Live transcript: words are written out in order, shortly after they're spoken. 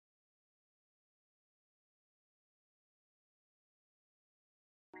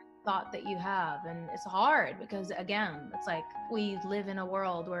thought that you have. And it's hard because, again, it's like we live in a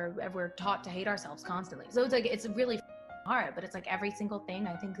world where we're taught to hate ourselves constantly. So it's like, it's really hard, but it's like every single thing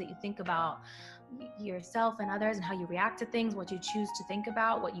I think that you think about yourself and others and how you react to things, what you choose to think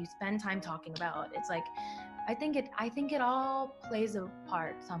about, what you spend time talking about. It's like, I think it all plays a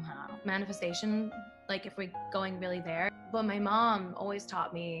part somehow. Manifestation, like if we're going really there. But my mom always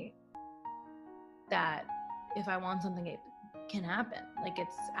taught me that if I want something, it can happen. Like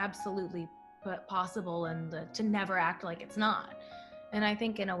it's absolutely possible, and to never act like it's not. And I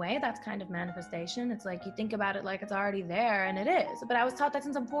think in a way that's kind of manifestation. It's like you think about it like it's already there, and it is. But I was taught that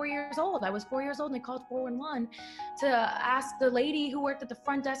since I'm 4 years old. I was 4 years old and they called 411 to ask the lady who worked at the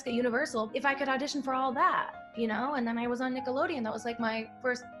front desk at Universal if I could audition for all that, you know? And then I was on Nickelodeon. That was like my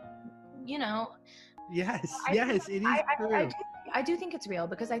first, you know. Yes, yes, it is true. I do think it's real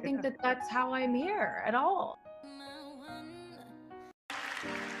because I think that that's how I'm here at all.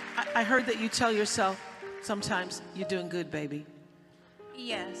 I heard that you tell yourself sometimes you're doing good, baby.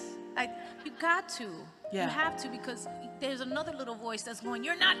 Yes, you got to. Yeah. You have to, because there's another little voice that's going,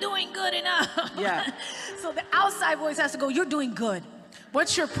 you're not doing good enough. Yeah. So the outside voice has to go, you're doing good.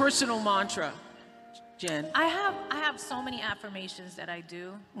 What's your personal mantra, Jen? I have so many affirmations that I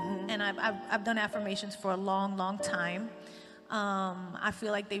do, and I've done affirmations for a long, long time. I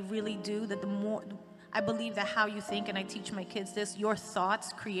feel like they really do, that the more, I believe that how you think, and I teach my kids this, your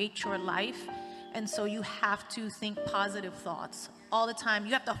thoughts create your life. And so you have to think positive thoughts all the time.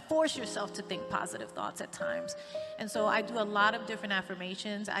 You have to force yourself to think positive thoughts at times. And so I do a lot of different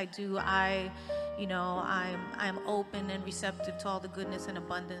affirmations. I'm open and receptive to all the goodness and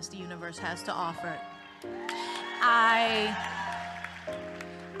abundance the universe has to offer. I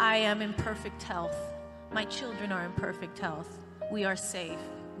am in perfect health. My children are in perfect health. We are safe.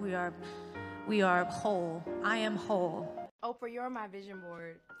 We are whole. I am whole. Oprah, you're my vision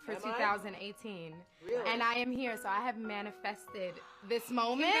board for Am 2018. Really? And I am here, so I have manifested this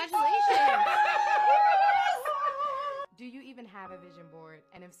moment. Congratulations. Do you even have a vision board?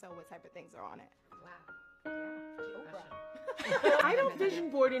 And if so, what type of things are on it? Wow. I don't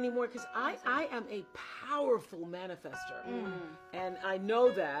vision board anymore because I am a powerful manifester. And I know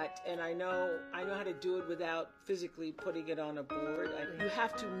that, and I know how to do it without physically putting it on a board. You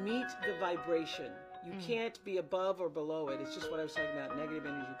have to meet the vibration. You can't be above or below it. It's just what I was talking about, negative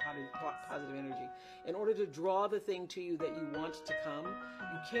energy, positive energy. In order to draw the thing to you that you want to come,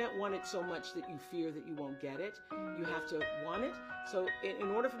 you can't want it so much that you fear that you won't get it. You have to want it. So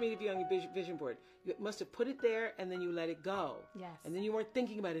in order for me to be on your vision board, you must have put it there and then you let it go. Yes. And then you weren't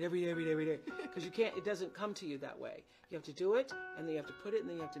thinking about it every day. Because it doesn't come to you that way. You have to do it, and then you have to put it, and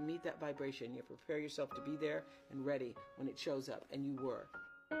then you have to meet that vibration. You have to prepare yourself to be there and ready when it shows up, and you were.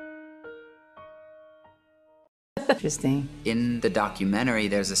 Interesting. In the documentary,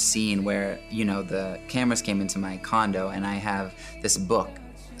 there's a scene where, the cameras came into my condo and I have this book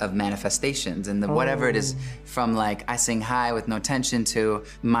of manifestations, and whatever it is, from like I sing high with no tension to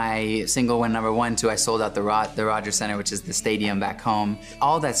my single went #1 to I sold out the Rogers Center, which is the stadium back home.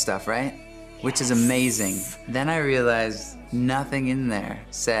 All that stuff, right? Which is amazing. Then I realized nothing in there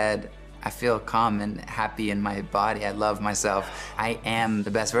said, I feel calm and happy in my body. I love myself. I am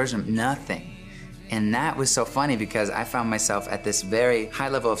the best version of nothing. And that was so funny because I found myself at this very high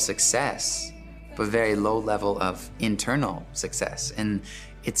level of success, but very low level of internal success. And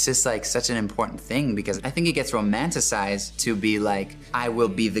it's just like such an important thing because I think it gets romanticized to be like, I will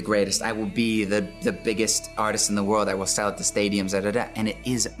be the greatest. I will be the biggest artist in the world. I will sell at the stadiums, And it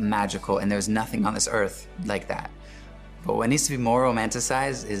is magical, and there's nothing on this earth like that. But what needs to be more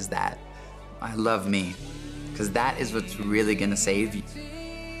romanticized is that I love me, because that is what's really gonna save you.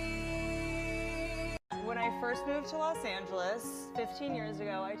 When I first moved to Los Angeles 15 years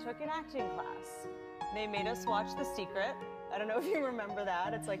ago, I took an acting class. They made us watch The Secret. I don't know if you remember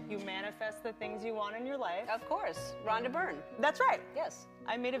that. It's like you manifest the things you want in your life. Of course, Rhonda Byrne. That's right. Yes.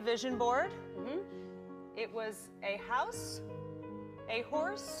 I made a vision board. It was a house, a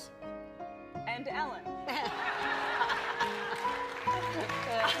horse, and Ellen.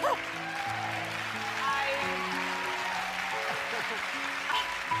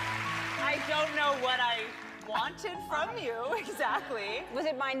 I don't know what I wanted from you exactly. Was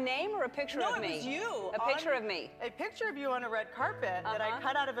it my name or a picture of me? No, it was you. A picture of me. A picture of you on a red carpet that I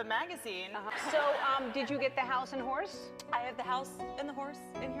cut out of a magazine. So, did you get the house and horse? I have the house and the horse,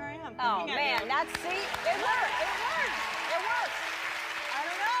 and here I am. Oh man, that's, see, it worked. It worked. It worked. I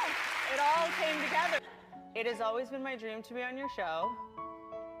don't know. It all came together. It has always been my dream to be on your show,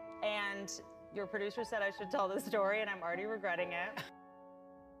 and your producer said I should tell this story, and I'm already regretting it.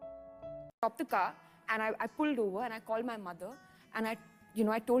 Stopped the car and I pulled over and I called my mother and I you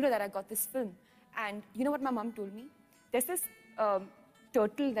know, I told her that I got this film. And you know what my mom told me? There's this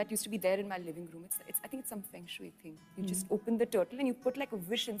turtle that used to be there in my living room. I think it's some feng shui thing. You just open the turtle and you put like a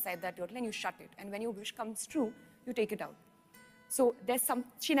wish inside that turtle and you shut it. And when your wish comes true, you take it out. So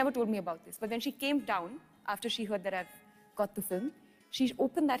she never told me about this. But when she came down, after she heard that I've got the film, she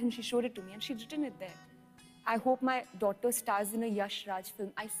opened that and she showed it to me and she'd written it there. I hope my daughter stars in a Yash Raj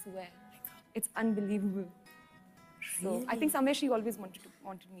film. I swear. It's unbelievable. Really? So I think somewhere she always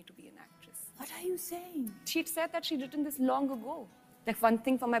wanted me to be an actress. What are you saying? She'd said that she'd written this long ago. Like one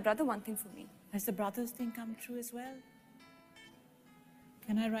thing for my brother, one thing for me. Has the brother's thing come true as well?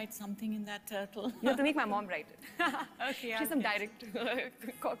 Can I write something in that turtle? You have to make my mom write it. Okay. She's some direct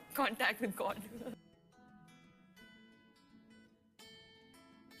contact with God.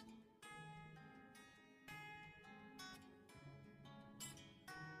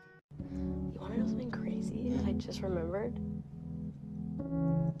 You want to know something crazy that I just remembered?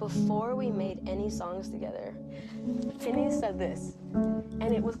 Before we made any songs together, Finney said this,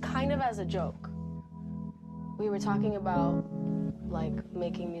 and it was kind of as a joke. We were talking about, like,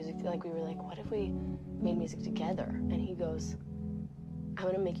 making music, like, we were like, what if we made music together? And he goes, I'm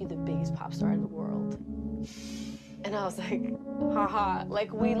gonna make you the biggest pop star in the world. And I was like, haha,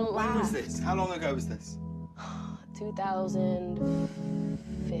 like, we laughed. When was this? How long ago was this?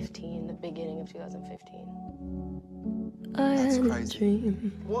 2015, the beginning of 2015. That's crazy.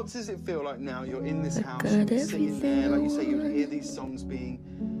 What does it feel like now? You're in this house, you're sitting there, like you say, you hear these songs being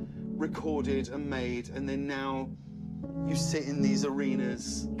recorded and made, and then now you sit in these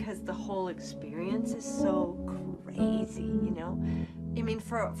arenas. Because the whole experience is so crazy, you know? I mean,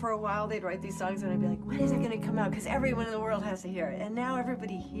 for a while they'd write these songs and I'd be like, when is it gonna come out? Because everyone in the world has to hear it. And now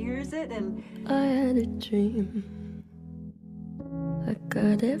everybody hears it and... I had a dream. I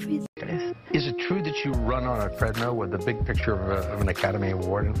got everything. Is it true that you run on a treadmill with a big picture of an Academy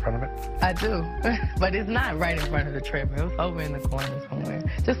Award in front of it? I do, but it's not right in front of the treadmill. It's over in the corner somewhere,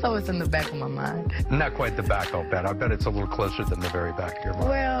 just so it's in the back of my mind. Not quite the back, I'll bet. I bet it's a little closer than the very back of your mind.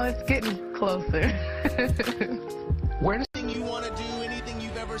 Well, it's getting closer. Where does you want to do, anything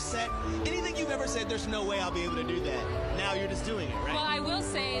you've ever said, there's no way I'll be able to do that. Now you're just doing it, right? Well, I will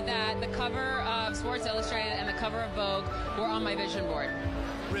say that the cover of Sports Illustrated and the cover of Vogue were on my vision board.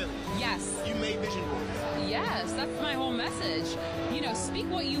 Really? Yes. You made vision boards? Yes, that's my whole message. You know, speak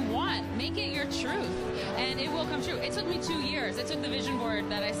what you want. Make it your truth, and it will come true. It took me 2 years. It took the vision board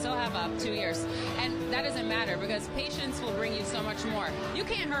that I still have up 2 years. And that doesn't matter because patience will bring you so much more. You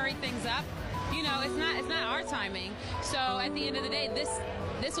can't hurry things up. You know, it's not our timing. So at the end of the day,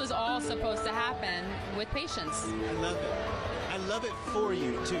 this was all supposed to happen with patience. I love it. I love it for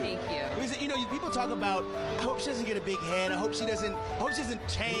you too. Thank you. Because, you know, people talk about, I hope she doesn't get a big head. I hope she doesn't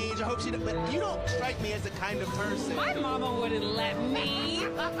change. I hope she doesn't, but you don't strike me as the kind of person. My mama wouldn't let me.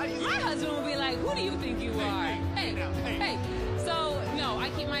 My husband would be like, who do you think you are? Hey. So no, I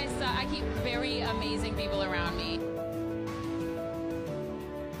keep very amazing people around me.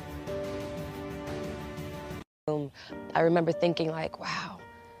 I remember thinking like, wow,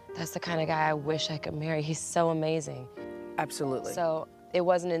 that's the kind of guy I wish I could marry. He's so amazing. Absolutely. So it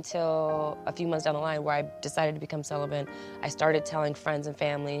wasn't until a few months down the line where I decided to become celibate. I started telling friends and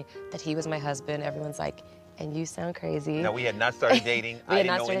family that he was my husband. Everyone's like, and you sound crazy. No, we had not started dating. We had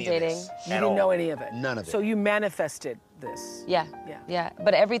not started dating. You didn't know any of it? None of it. So you manifested this? Yeah.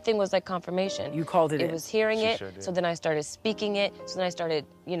 But everything was like confirmation. You called it in. It was hearing it, sure did. so then I started speaking it, so then I started,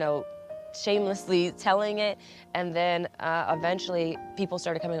 you know, shamelessly telling it, and then eventually people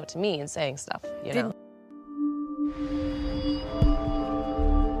started coming up to me and saying stuff, you know.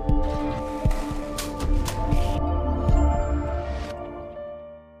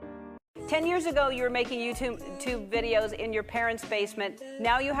 10 years ago, you were making YouTube videos in your parents' basement.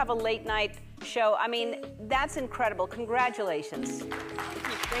 Now you have a late night show. I mean, that's incredible. Congratulations. Thank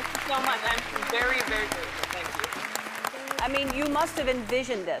you so much. I'm very, very grateful. Thank you. I mean, you must have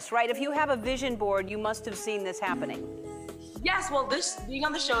envisioned this, right? If you have a vision board, you must have seen this happening. Yes, well, being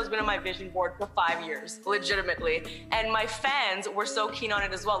on the show has been on my vision board for 5 years, legitimately. And my fans were so keen on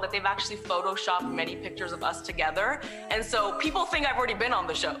it as well that they've actually photoshopped many pictures of us together. And so people think I've already been on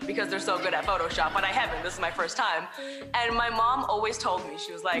the show because they're so good at Photoshop, but I haven't. This is my first time. And my mom always told me,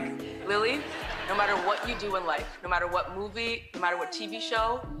 she was like, Lily, no matter what you do in life, no matter what movie, no matter what TV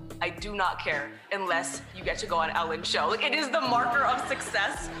show, I do not care unless you get to go on Ellen's show. Like, it is the marker of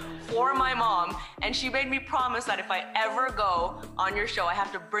success for my mom, and she made me promise that if I ever go on your show, I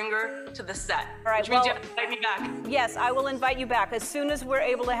have to bring her to the set. All right, which means you have to invite me back. Yes, I will invite you back. As soon as we're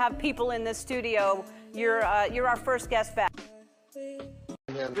able to have people in this studio, you're our first guest back.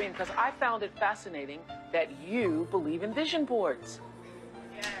 Because I found it fascinating that you believe in vision boards.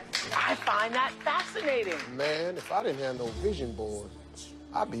 I find that fascinating. Man, if I didn't have no vision board,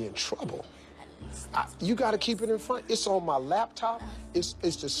 I'd be in trouble. You got to keep it in front. It's on my laptop. It's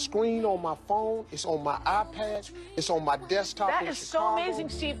the screen on my phone. It's on my iPad. It's on my desktop. That is so amazing,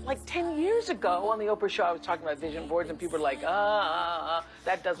 Steve. Like 10 years ago on the Oprah show, I was talking about vision boards, and people were like,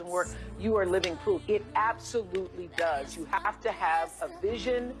 that doesn't work. You are living proof. It absolutely does. You have to have a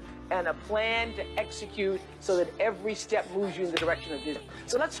vision and a plan to execute so that every step moves you in the direction of vision.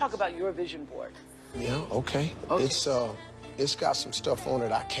 So let's talk about your vision board. Yeah, okay. It's got some stuff on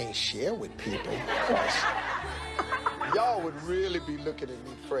it I can't share with people. Y'all would really be looking at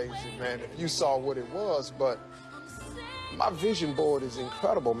me crazy, man, if you saw what it was, but my vision board is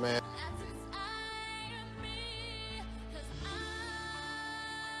incredible, man.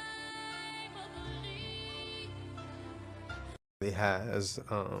 It has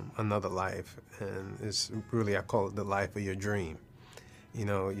another life, and it's really, I call it the life of your dream. You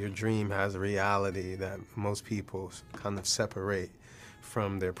know, your dream has a reality that most people kind of separate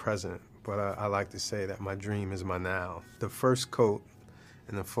from their present, but I like to say that my dream is my now. The first coat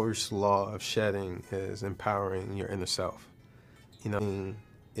and the first law of shedding is empowering your inner self. You know,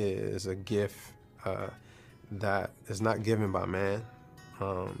 is a gift that is not given by man,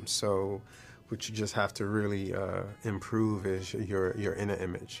 so what you just have to really improve is your inner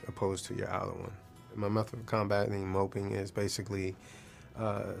image opposed to your outer one. My method of combating moping is basically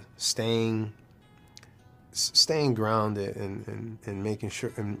staying grounded and making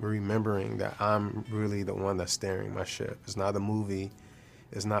sure and remembering that I'm really the one that's steering my ship. It's not a movie,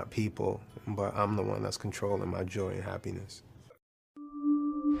 it's not people, but I'm the one that's controlling my joy and happiness.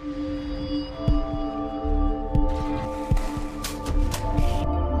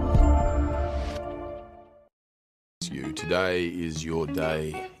 Today is your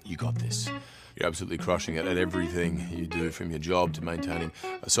day. You got this. You're absolutely crushing it at everything you do, from your job to maintaining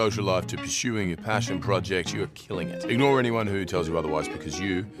a social life to pursuing your passion projects. You are killing it. Ignore anyone who tells you otherwise, because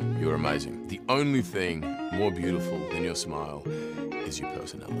you're amazing. The only thing more beautiful than your smile is your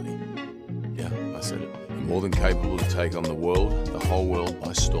personality. Yeah, I said it. You're more than capable to take on the world, the whole world,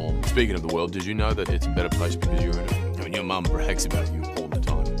 by storm. Speaking of the world, did you know that it's a better place because you're in it? I mean, your mum brags about you all the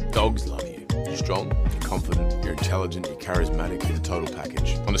time. Dogs love you. You're strong, you're confident, you're intelligent, you're charismatic, you're the total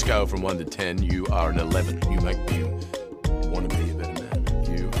package. On a scale from 1 to 10, you are an 11. You make me want to be a better man.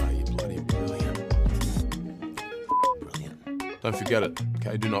 You are bloody brilliant. Brilliant. Don't forget it,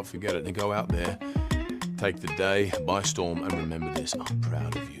 okay? Do not forget it. Now go out there, take the day by storm, and remember this, I'm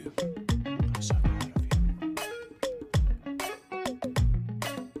proud of you.